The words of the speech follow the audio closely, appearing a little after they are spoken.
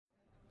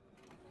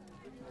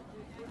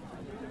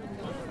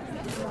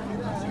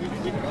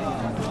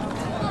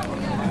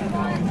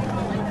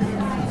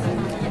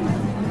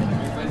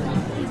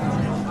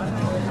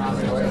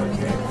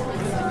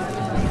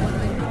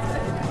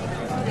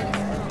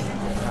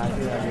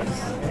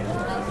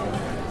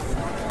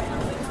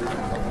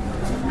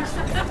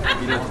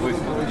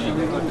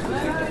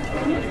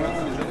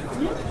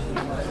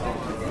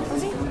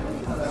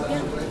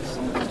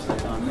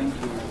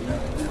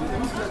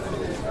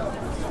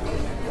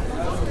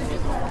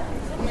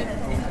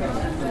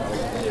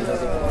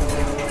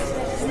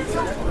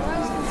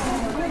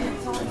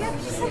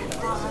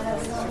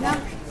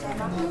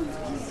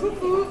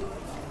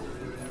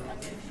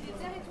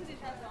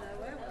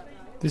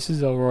This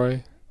is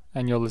Elroy,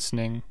 and you're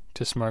listening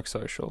to Smoke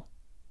Social.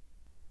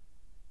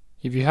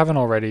 If you haven't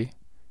already,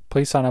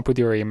 please sign up with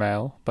your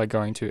email by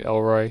going to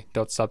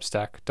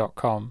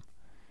elroy.substack.com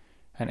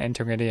and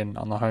entering it in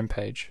on the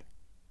homepage.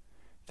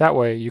 That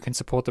way you can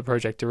support the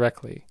project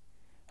directly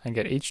and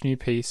get each new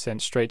piece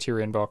sent straight to your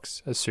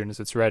inbox as soon as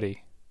it's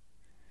ready.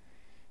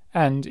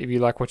 And if you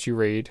like what you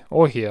read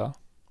or hear,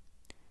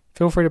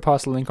 feel free to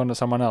pass the link on to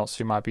someone else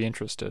who might be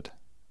interested.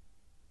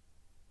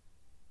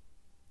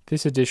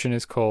 This edition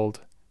is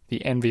called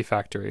The Envy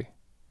Factory,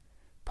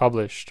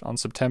 published on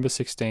September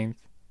 16th,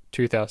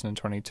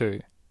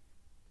 2022.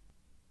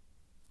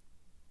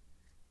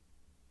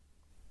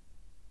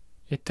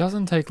 It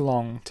doesn't take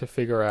long to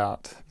figure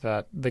out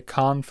that the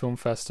Cannes Film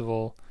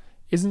Festival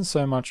isn't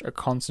so much a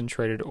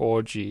concentrated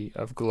orgy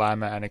of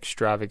glamour and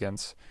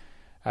extravagance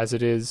as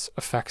it is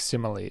a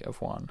facsimile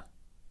of one.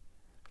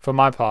 For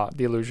my part,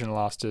 the illusion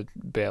lasted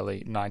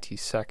barely 90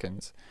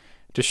 seconds,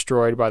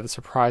 destroyed by the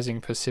surprising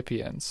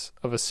percipience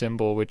of a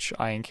symbol which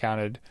I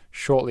encountered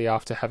shortly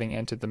after having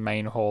entered the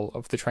main hall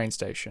of the train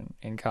station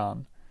in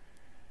Cannes.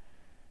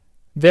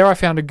 There I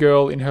found a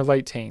girl in her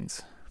late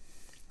teens,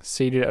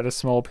 seated at a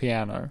small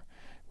piano,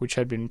 which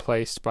had been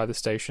placed by the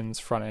station's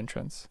front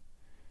entrance.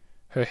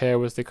 Her hair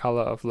was the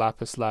colour of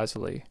lapis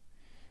lazuli,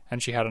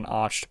 and she had an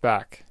arched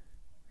back.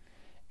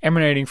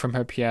 Emanating from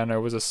her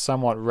piano was a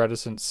somewhat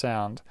reticent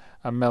sound,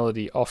 a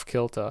melody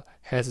off-kilter,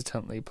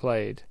 hesitantly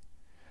played.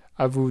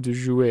 "À vous de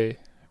jouer,"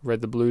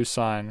 read the blue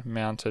sign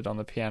mounted on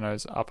the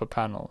piano's upper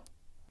panel.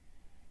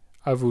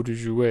 "À vous de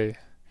jouer,"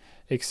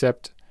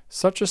 except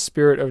such a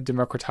spirit of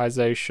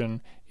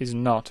democratization is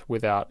not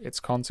without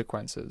its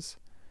consequences.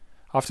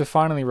 After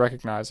finally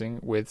recognizing,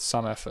 with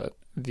some effort,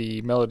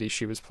 the melody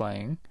she was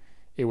playing,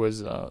 it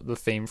was the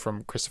theme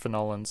from Christopher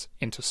Nolan's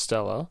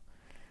Interstellar,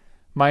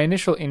 my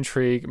initial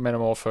intrigue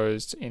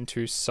metamorphosed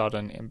into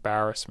sudden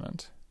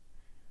embarrassment.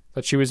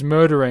 That she was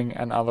murdering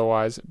an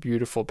otherwise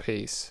beautiful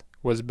piece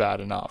was bad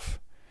enough,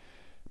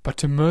 but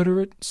to murder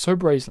it so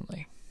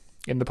brazenly,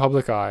 in the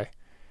public eye,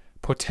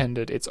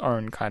 portended its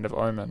own kind of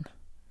omen.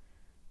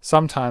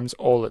 Sometimes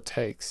all it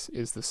takes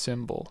is the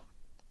symbol.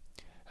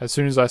 As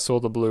soon as I saw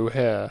the blue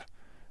hair,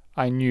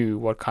 I knew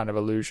what kind of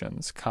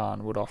illusions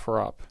Cannes would offer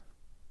up.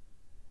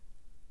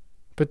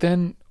 But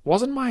then,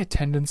 wasn't my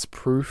attendance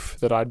proof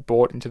that I'd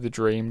bought into the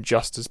dream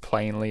just as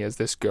plainly as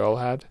this girl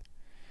had?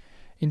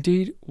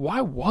 Indeed,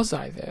 why was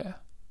I there?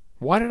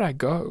 Why did I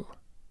go?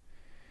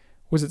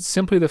 Was it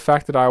simply the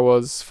fact that I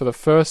was, for the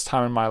first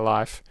time in my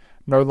life,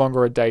 no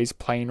longer a day's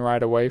plane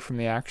ride away from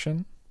the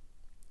action?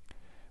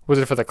 Was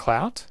it for the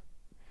clout?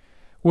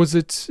 Was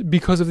it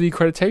because of the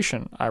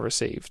accreditation I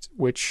received,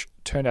 which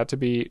turned out to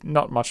be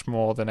not much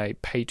more than a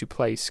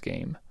pay-to-play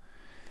scheme?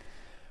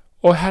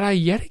 Or had I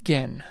yet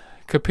again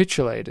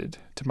capitulated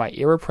to my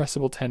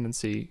irrepressible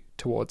tendency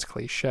towards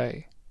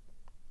cliché?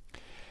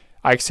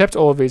 I accept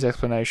all of these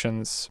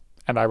explanations,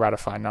 and I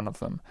ratify none of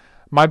them.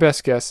 My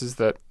best guess is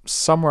that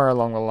somewhere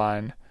along the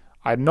line,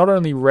 I'd not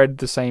only read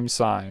the same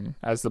sign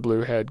as the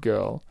blue-haired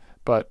girl,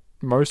 but,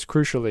 most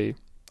crucially,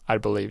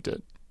 I'd believed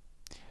it.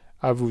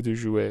 À vous de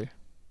jouer.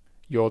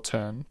 Your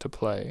turn to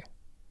play.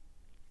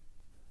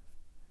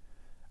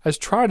 As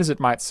tried as it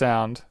might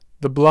sound,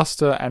 the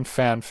bluster and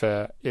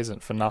fanfare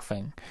isn't for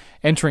nothing.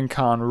 Entering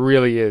Cannes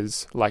really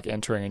is like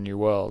entering a new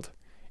world.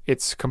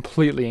 It's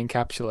completely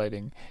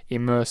encapsulating,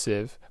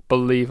 immersive,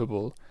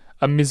 believable,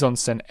 a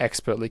mise-en-scène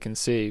expertly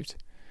conceived.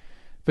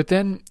 But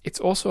then, it's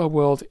also a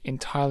world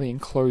entirely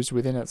enclosed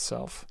within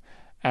itself,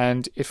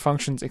 and it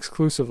functions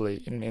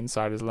exclusively in an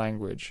insider's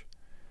language.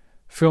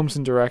 Films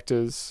and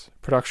directors,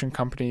 production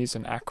companies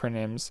and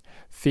acronyms,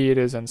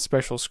 theatres and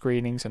special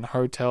screenings and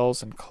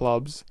hotels and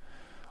clubs,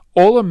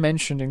 all are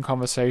mentioned in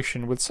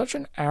conversation with such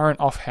an arrant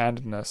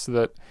offhandedness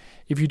that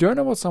if you don't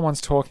know what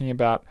someone's talking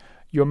about,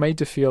 you're made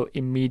to feel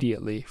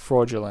immediately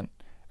fraudulent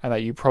and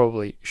that you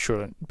probably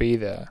shouldn't be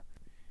there.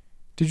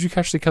 Did you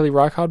catch the Kelly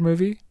Reichardt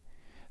movie?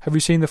 Have you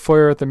seen The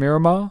Foyer at the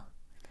Miramar?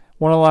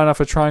 Want to line up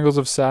for Triangles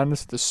of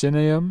Sadness at the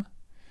Cineum?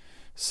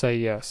 Say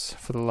yes.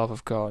 For the love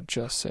of God,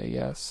 just say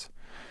yes.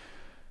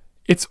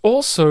 It's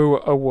also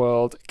a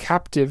world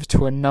captive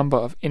to a number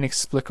of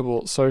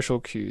inexplicable social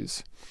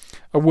cues.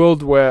 A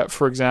world where,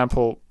 for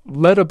example,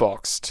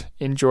 Letterboxd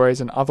enjoys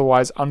an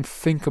otherwise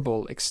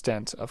unthinkable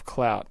extent of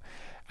clout,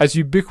 as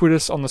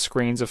ubiquitous on the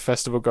screens of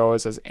festival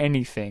goers as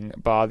anything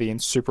bar the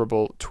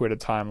insuperable Twitter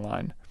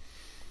timeline.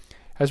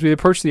 As we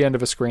approach the end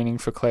of a screening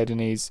for Claire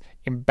Denis'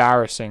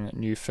 embarrassing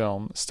new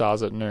film,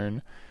 Stars at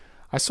Noon,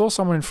 I saw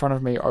someone in front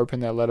of me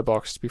open their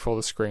Letterboxd before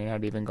the screen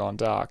had even gone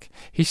dark.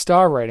 His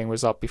star rating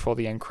was up before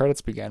the end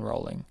credits began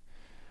rolling.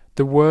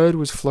 The word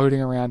was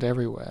floating around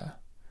everywhere,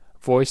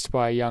 voiced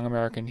by a young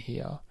American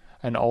here,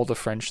 an older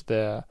French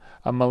there,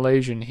 a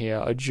Malaysian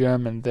here, a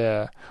German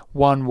there,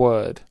 one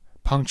word,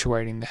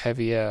 punctuating the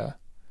heavy air.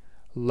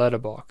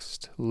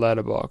 Letterboxed,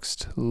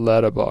 letterboxed,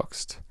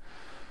 letterboxed.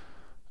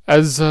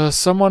 As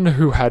someone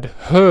who had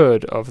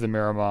heard of the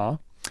Miramar,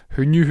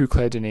 who knew who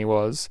Claire Denis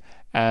was,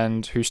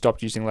 and who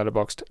stopped using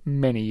Letterboxd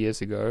many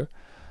years ago,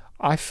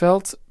 I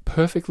felt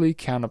perfectly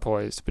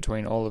counterpoised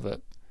between all of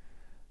it.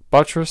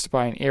 Buttressed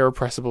by an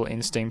irrepressible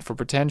instinct for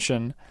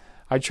pretension,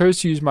 I chose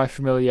to use my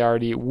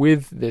familiarity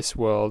with this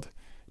world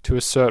to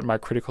assert my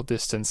critical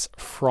distance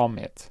from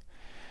it.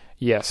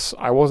 Yes,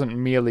 I wasn't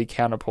merely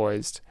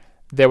counterpoised.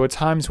 There were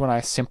times when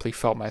I simply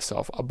felt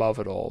myself above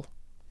it all.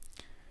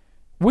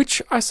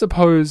 Which, I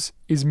suppose,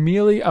 is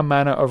merely a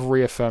manner of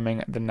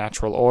reaffirming the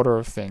natural order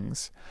of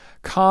things.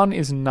 Khan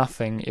is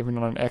nothing if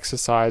not an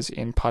exercise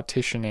in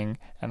partitioning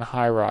and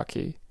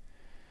hierarchy.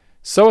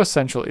 So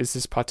essential is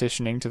this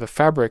partitioning to the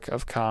fabric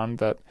of Khan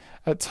that,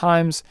 at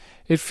times,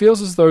 it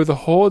feels as though the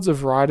hordes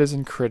of writers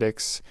and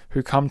critics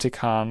who come to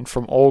Khan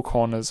from all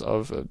corners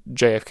of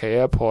JFK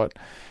Airport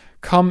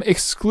come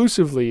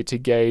exclusively to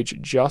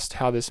gauge just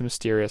how this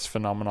mysterious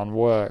phenomenon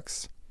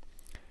works.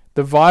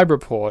 The Vibe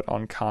report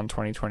on Khan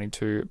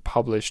 2022,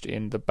 published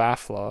in The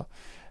Baffler,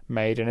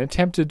 made an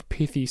attempted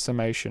pithy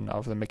summation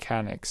of the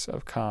mechanics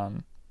of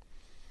Khan.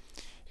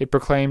 It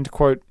proclaimed,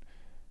 quote,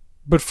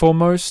 "But for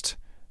most,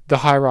 the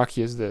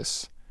hierarchy is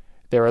this.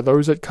 There are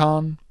those at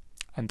Khan,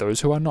 and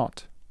those who are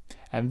not.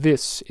 And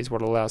this is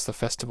what allows the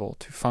festival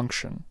to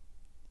function."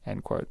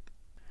 End quote.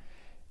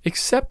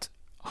 Except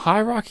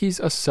hierarchies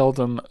are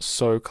seldom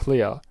so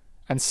clear,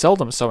 and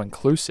seldom so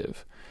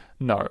inclusive.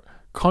 No,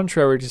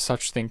 contrary to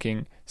such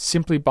thinking,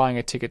 simply buying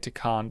a ticket to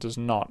Khan does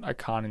not a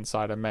Khan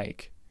insider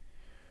make.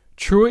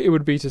 Truer it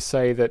would be to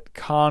say that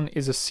Khan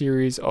is a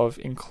series of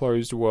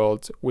enclosed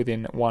worlds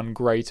within one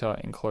greater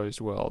enclosed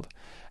world,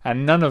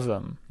 and none of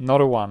them,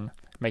 not a one,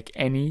 make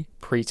any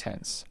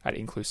pretense at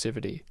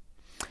inclusivity.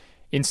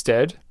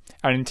 Instead,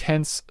 an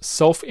intense,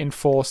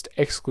 self-enforced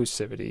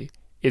exclusivity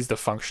is the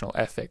functional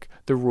ethic,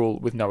 the rule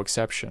with no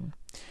exception.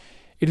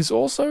 It is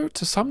also,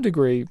 to some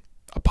degree,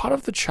 a part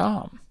of the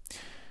charm.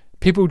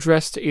 People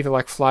dressed either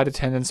like flight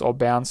attendants or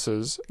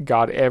bouncers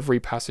guard every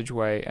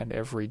passageway and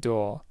every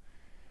door.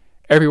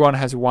 Everyone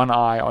has one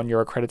eye on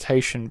your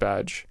accreditation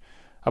badge,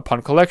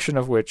 upon collection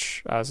of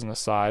which, as an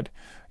aside,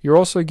 you're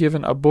also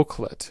given a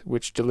booklet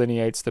which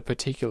delineates the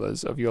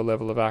particulars of your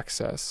level of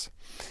access.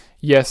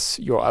 Yes,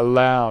 you're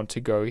allowed to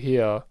go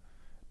here,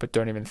 but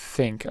don't even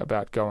think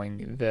about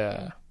going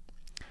there.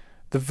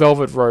 The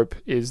velvet rope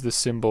is the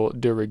symbol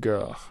de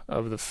rigueur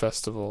of the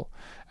festival,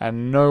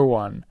 and no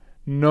one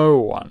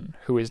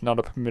who is not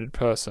a permitted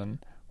person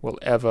will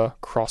ever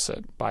cross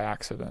it by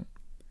accident.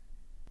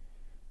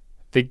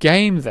 The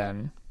game,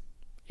 then,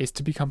 is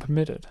to become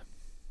permitted.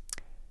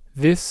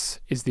 This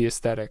is the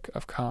aesthetic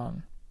of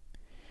Khan.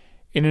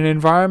 In an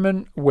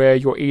environment where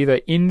you're either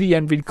in the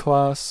envied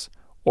class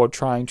or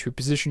trying to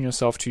position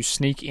yourself to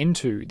sneak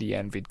into the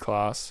envied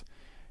class,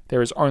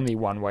 there is only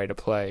one way to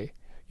play.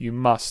 You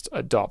must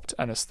adopt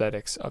an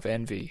aesthetics of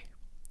envy.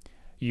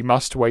 You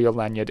must wear your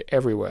lanyard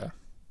everywhere,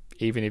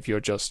 even if you're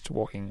just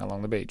walking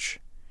along the beach.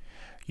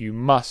 You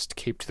must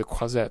keep to the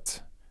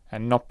croisette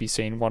and not be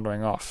seen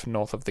wandering off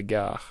north of the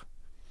Gare.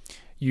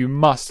 You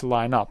must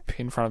line up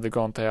in front of the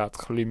Grand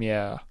Théâtre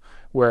Lumière,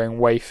 wearing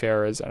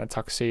wayfarers and a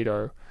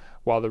tuxedo,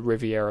 while the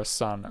Riviera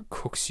sun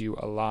cooks you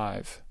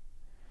alive.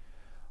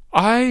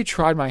 I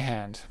tried my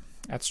hand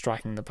at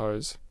striking the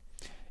pose.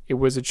 It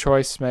was a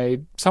choice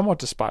made somewhat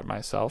despite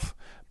myself,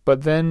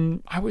 but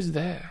then I was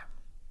there,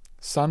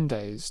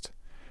 sun-dazed,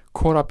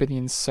 caught up in the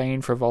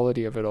insane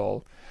frivolity of it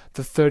all,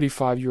 the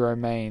 €35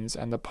 mains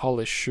and the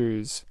polished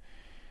shoes,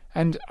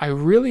 and I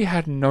really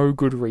had no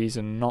good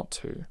reason not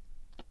to.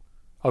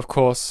 Of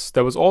course,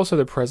 there was also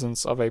the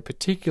presence of a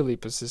particularly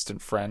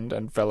persistent friend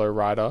and fellow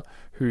rider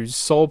whose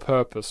sole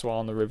purpose while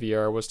on the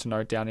Riviera was to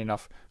note down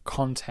enough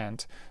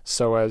content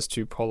so as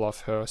to pull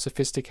off her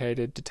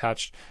sophisticated,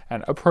 detached,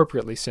 and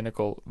appropriately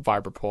cynical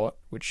Vibe report,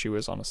 which she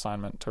was on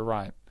assignment to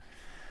write.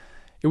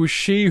 It was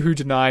she who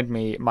denied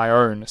me my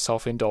own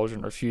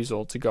self-indulgent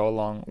refusal to go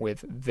along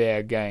with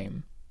their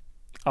game.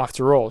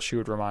 After all, she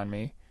would remind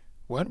me,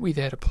 weren't we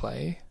there to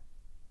play?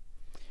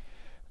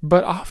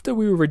 But after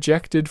we were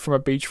rejected from a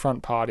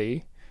beachfront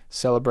party,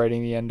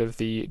 celebrating the end of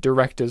the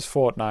Director's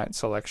Fortnight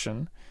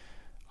selection,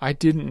 I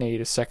didn't need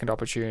a second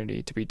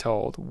opportunity to be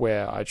told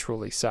where I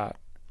truly sat.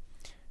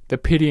 The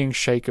pitying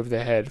shake of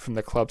the head from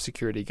the club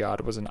security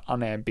guard was an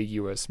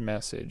unambiguous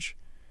message.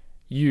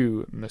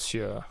 You,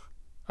 monsieur,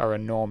 are a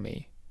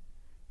normie.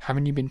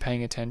 Haven't you been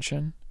paying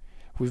attention?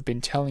 We've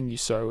been telling you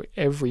so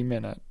every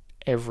minute,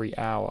 every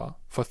hour,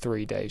 for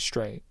 3 days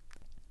straight.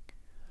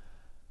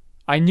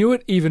 I knew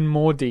it even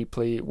more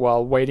deeply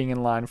while waiting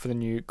in line for the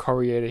new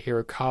Koreeda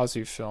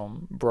Hirokazu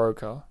film,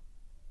 Broker.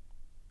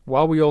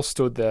 While we all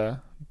stood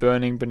there,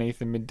 burning beneath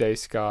the midday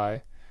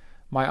sky,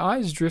 my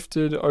eyes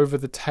drifted over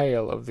the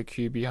tail of the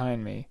queue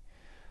behind me.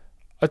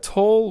 A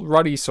tall,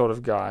 ruddy sort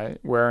of guy,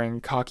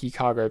 wearing khaki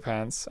cargo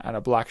pants and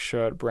a black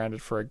shirt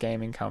branded for a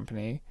gaming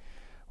company,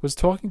 was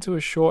talking to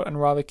a short and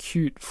rather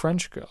cute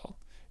French girl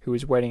who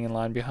was waiting in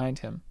line behind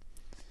him.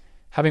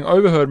 Having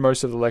overheard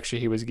most of the lecture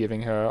he was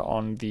giving her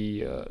on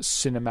the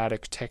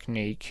cinematic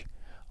technique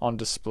on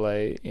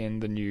display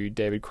in the new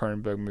David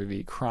Cronenberg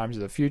movie Crimes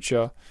of the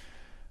Future,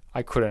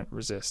 I couldn't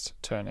resist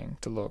turning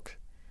to look.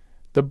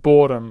 The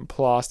boredom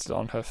plastered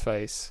on her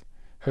face,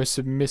 her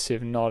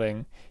submissive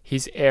nodding,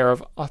 his air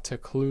of utter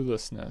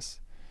cluelessness.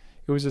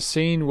 It was a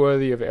scene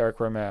worthy of Eric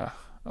Romer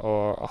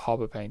or a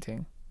Hopper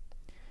painting.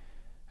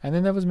 And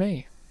then there was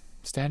me,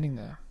 standing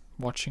there,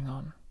 watching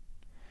on.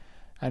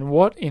 And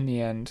what, in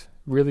the end,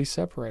 really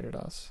separated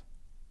us?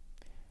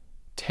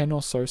 10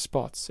 or so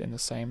spots in the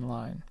same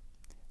line.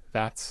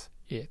 That's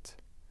it.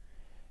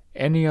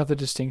 Any other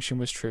distinction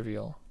was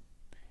trivial.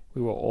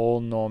 We were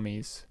all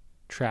normies,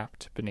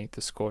 trapped beneath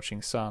the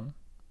scorching sun.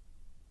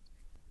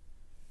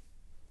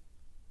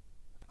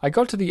 I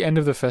got to the end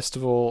of the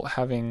festival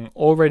having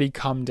already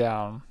come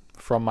down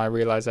from my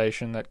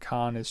realization that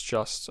Cannes is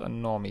just a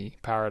normie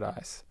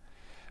paradise.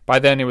 By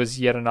then it was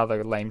yet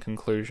another lame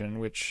conclusion,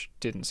 which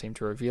didn't seem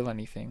to reveal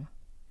anything.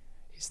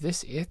 Is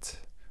this it?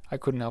 I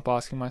couldn't help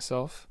asking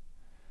myself.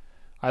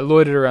 I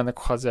loitered around the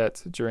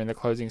Croisette during the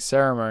closing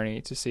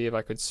ceremony to see if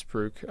I could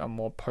spruik a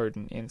more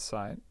potent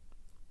insight.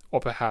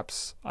 Or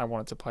perhaps I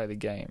wanted to play the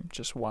game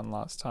just one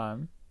last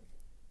time.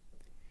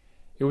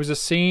 It was a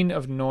scene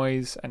of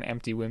noise and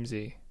empty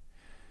whimsy.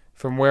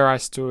 From where I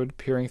stood,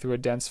 peering through a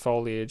dense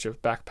foliage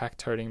of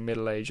backpack-toting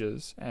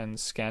middle-agers and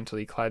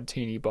scantily clad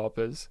teeny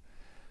boppers,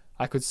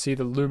 I could see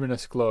the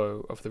luminous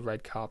glow of the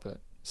red carpet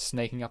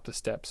snaking up the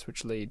steps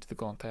which lead to the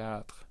Grand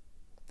Théâtre.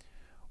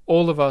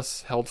 All of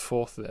us held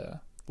forth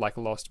there, like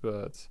lost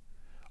birds,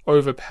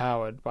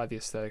 overpowered by the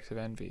aesthetics of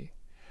envy,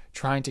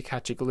 trying to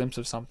catch a glimpse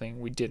of something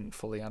we didn't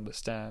fully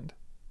understand.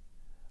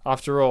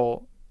 After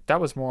all,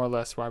 that was more or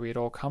less why we had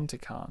all come to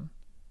Cannes.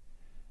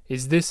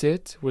 Is this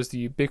it? Was the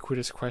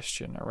ubiquitous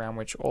question around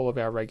which all of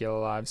our regular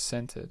lives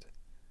centered.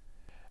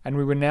 And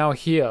we were now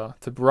here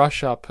to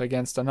brush up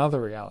against another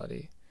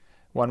reality,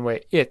 one where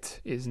it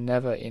is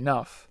never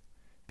enough,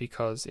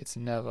 because it's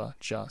never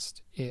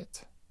just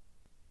it.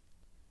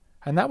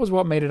 And that was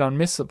what made it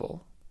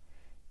unmissable.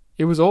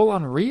 It was all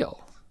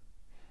unreal,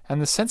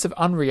 and the sense of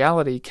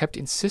unreality kept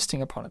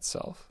insisting upon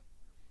itself.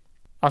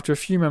 After a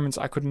few moments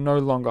I could no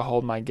longer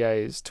hold my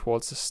gaze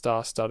towards the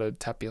star-studded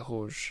tapis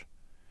rouge.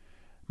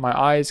 My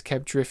eyes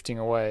kept drifting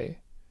away,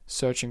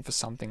 searching for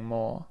something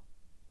more.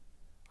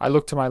 I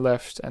looked to my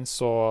left and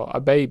saw a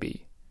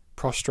baby,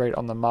 prostrate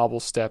on the marble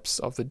steps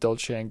of the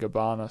Dolce &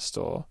 Gabbana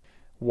store,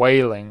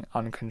 wailing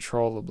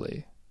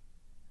uncontrollably.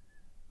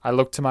 I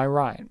looked to my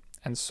right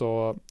and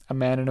saw a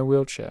man in a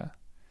wheelchair,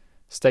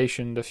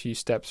 stationed a few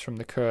steps from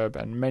the curb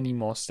and many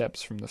more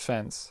steps from the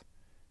fence,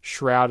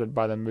 shrouded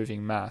by the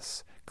moving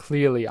mass,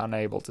 clearly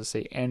unable to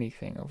see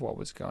anything of what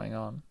was going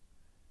on.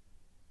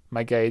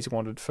 My gaze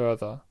wandered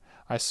further.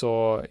 I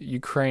saw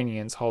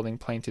Ukrainians holding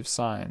plaintive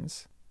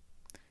signs,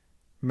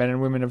 men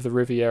and women of the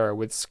Riviera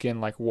with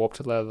skin like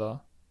warped leather,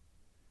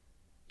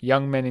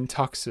 young men in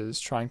tuxes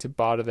trying to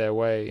barter their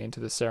way into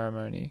the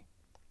ceremony,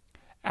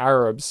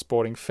 Arabs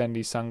sporting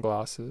Fendi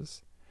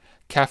sunglasses,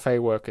 cafe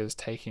workers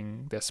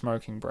taking their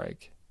smoking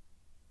break.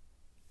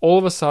 All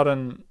of a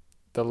sudden,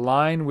 the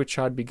line which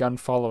I'd begun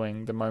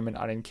following the moment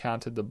I'd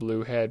encountered the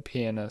blue-haired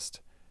pianist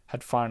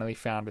had finally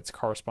found its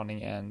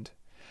corresponding end,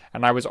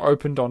 and I was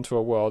opened onto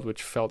a world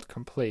which felt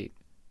complete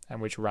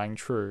and which rang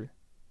true.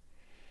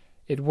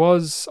 It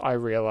was, I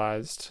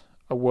realized,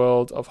 a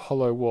world of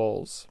hollow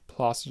walls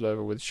plastered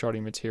over with shoddy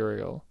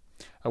material,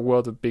 a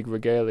world of big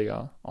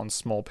regalia on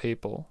small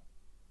people.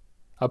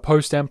 A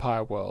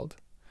post-Empire world,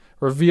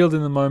 revealed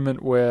in the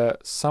moment where,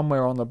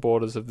 somewhere on the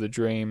borders of the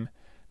dream,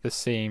 the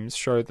seams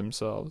showed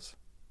themselves.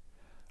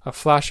 A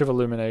flash of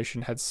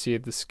illumination had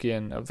seared the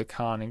skin of the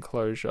Cannes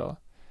enclosure,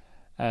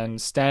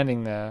 and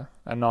standing there,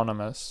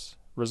 anonymous,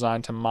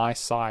 resigned to my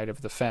side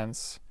of the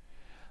fence,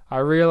 I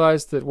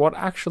realized that what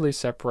actually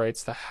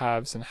separates the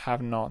haves and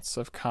have-nots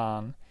of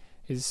Cannes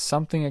is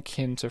something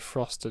akin to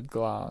frosted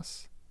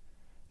glass.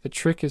 The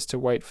trick is to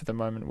wait for the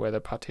moment where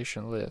the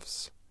partition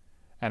lifts,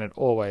 and it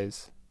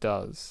always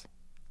does.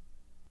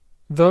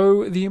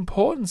 Though the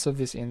importance of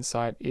this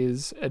insight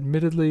is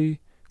admittedly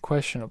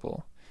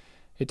questionable,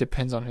 it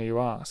depends on who you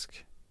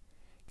ask.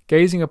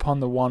 Gazing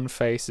upon the wan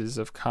faces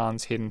of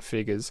Cannes' hidden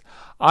figures,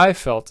 I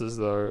felt as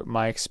though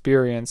my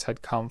experience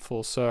had come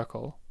full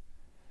circle.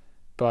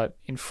 But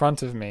in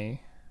front of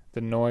me,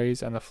 the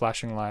noise and the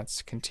flashing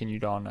lights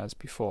continued on as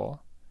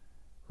before,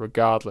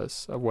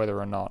 regardless of whether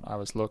or not I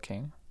was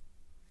looking.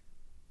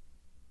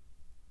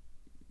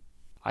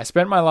 I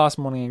spent my last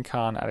morning in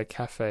Cannes at a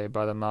cafe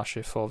by the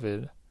Marché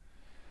Fauville.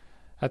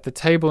 At the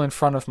table in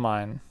front of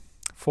mine,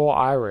 4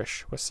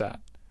 Irish were sat,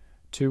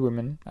 2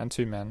 women and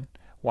 2 men,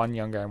 one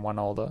younger and one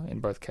older in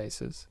both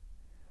cases.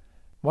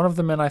 One of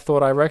the men I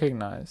thought I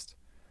recognized,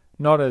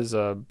 not as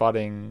a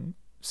budding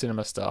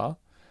cinema star,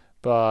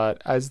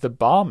 but as the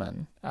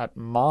barman at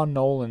Ma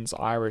Nolan's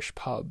Irish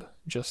pub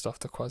just off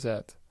the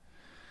Croisette.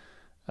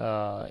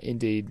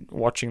 Indeed,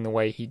 watching the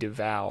way he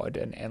devoured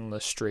an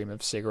endless stream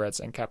of cigarettes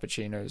and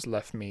cappuccinos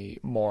left me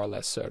more or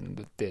less certain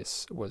that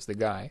this was the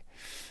guy.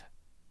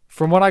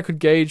 From what I could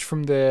gauge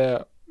from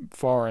their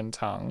foreign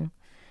tongue,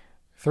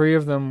 3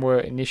 of them were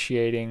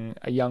initiating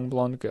a young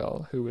blonde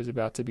girl who was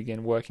about to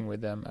begin working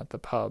with them at the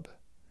pub.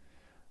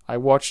 I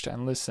watched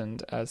and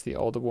listened as the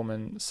older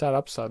woman sat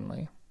up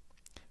suddenly,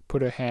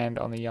 put her hand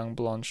on the young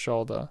blonde's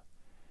shoulder,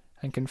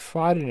 and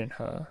confided in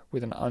her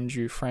with an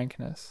undue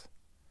frankness.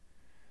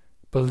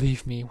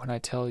 "Believe me when I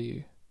tell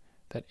you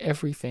that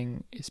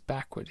everything is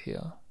backward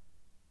here."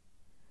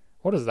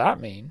 "What does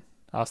that mean?"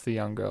 asked the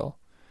young girl,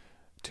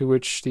 to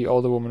which the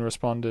older woman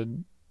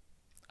responded,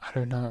 "I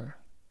don't know.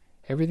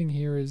 Everything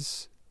here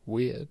is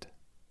weird."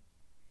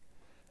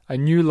 A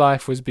new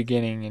life was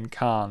beginning in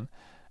Cannes,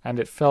 and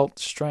it felt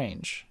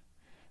strange.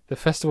 The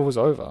festival was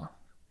over.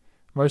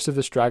 Most of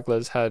the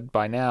stragglers had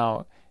by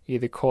now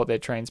either caught their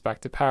trains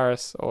back to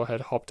Paris or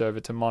had hopped over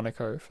to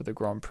Monaco for the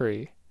Grand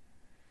Prix.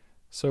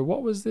 So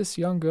what was this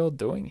young girl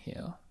doing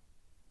here?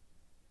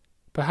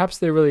 Perhaps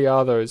there really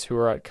are those who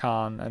are at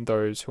Cannes and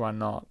those who are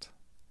not.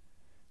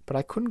 But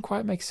I couldn't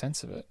quite make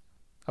sense of it,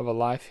 of a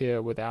life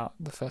here without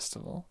the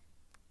festival.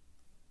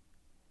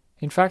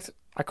 In fact,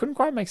 I couldn't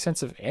quite make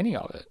sense of any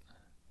of it.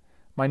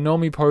 My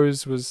normie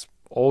pose was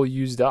all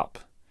used up,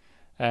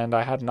 and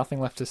I had nothing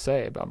left to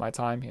say about my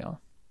time here.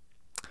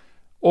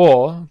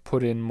 Or,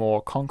 put in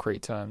more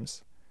concrete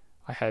terms,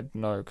 I had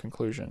no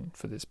conclusion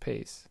for this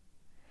piece.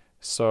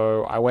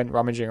 So I went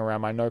rummaging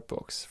around my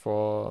notebooks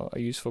for a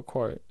useful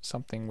quote,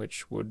 something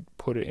which would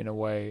put it in a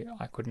way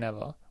I could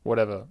never,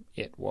 whatever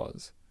it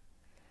was.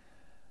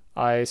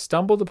 I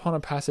stumbled upon a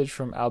passage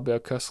from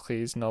Albert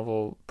Kosry's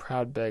novel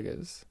Proud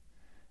Beggars,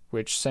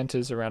 which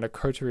centers around a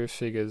coterie of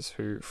figures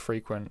who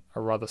frequent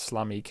a rather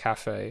slummy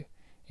cafe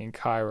in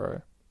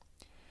Cairo.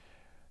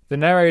 The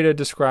narrator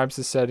describes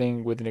the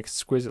setting with an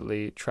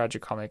exquisitely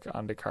tragicomic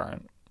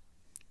undercurrent.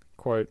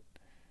 Quote,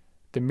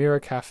 "The Mirror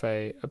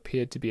Cafe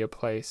appeared to be a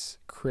place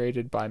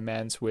created by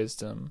man's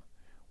wisdom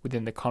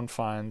within the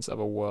confines of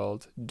a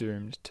world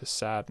doomed to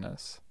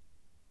sadness."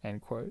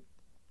 End quote.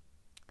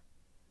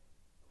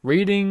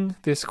 Reading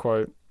this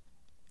quote,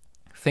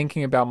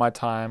 thinking about my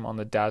time on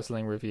the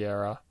dazzling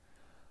Riviera,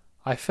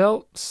 I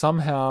felt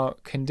somehow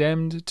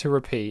condemned to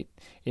repeat,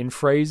 in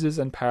phrases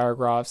and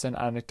paragraphs and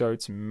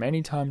anecdotes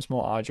many times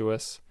more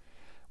arduous,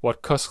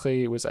 what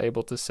Kosry was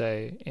able to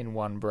say in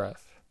one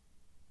breath.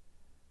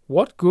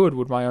 What good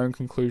would my own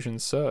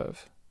conclusions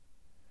serve?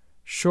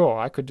 Sure,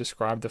 I could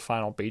describe the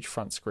final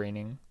beachfront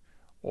screening,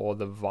 or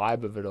the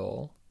vibe of it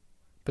all,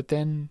 but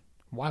then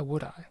why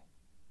would I?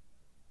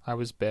 I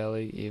was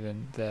barely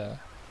even there.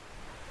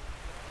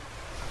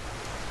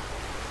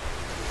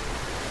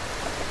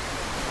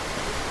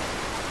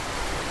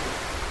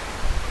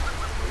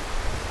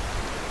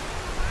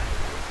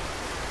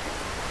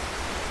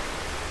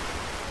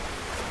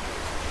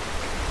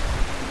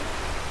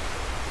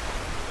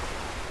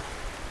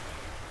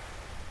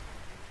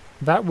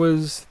 That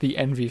was The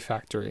Envy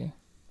Factory,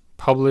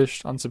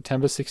 published on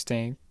September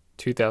 16,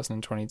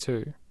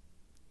 2022.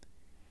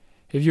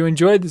 If you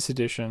enjoyed this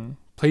edition,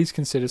 please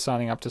consider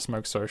signing up to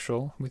Smoke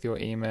Social with your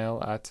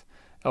email at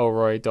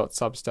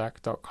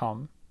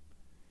elroy.substack.com.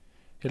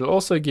 It'll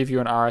also give you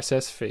an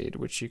RSS feed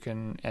which you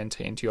can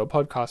enter into your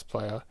podcast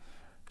player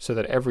so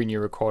that every new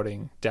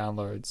recording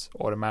downloads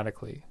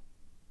automatically.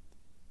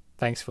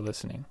 Thanks for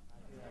listening.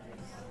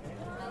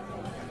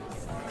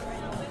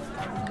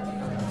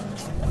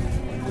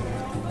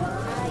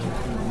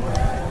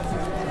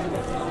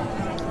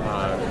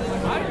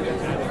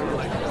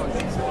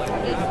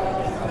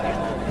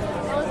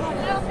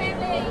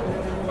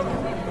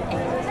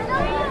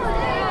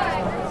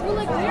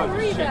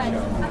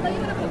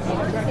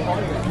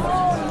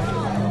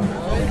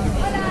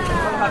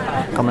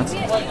 Comments?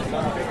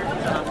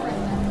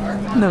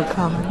 No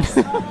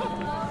comments.